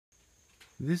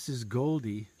This is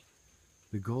Goldie,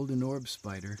 the golden orb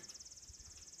spider.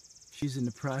 She's in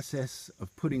the process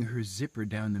of putting her zipper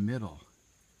down the middle.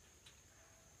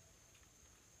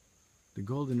 The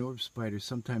golden orb spider is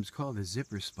sometimes called a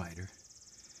zipper spider.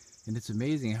 And it's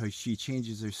amazing how she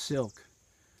changes her silk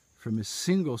from a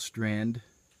single strand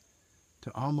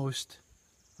to almost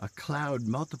a cloud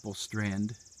multiple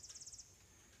strand.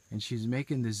 And she's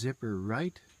making the zipper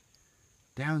right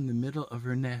down the middle of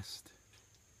her nest.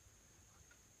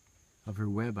 Of her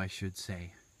web, I should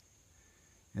say.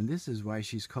 And this is why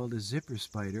she's called a zipper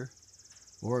spider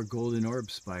or a golden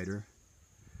orb spider.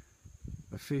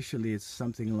 Officially it's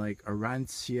something like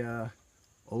Arancia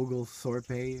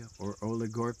oglethorpe or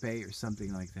oligorpe or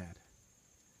something like that.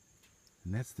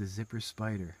 And that's the zipper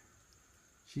spider.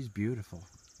 She's beautiful.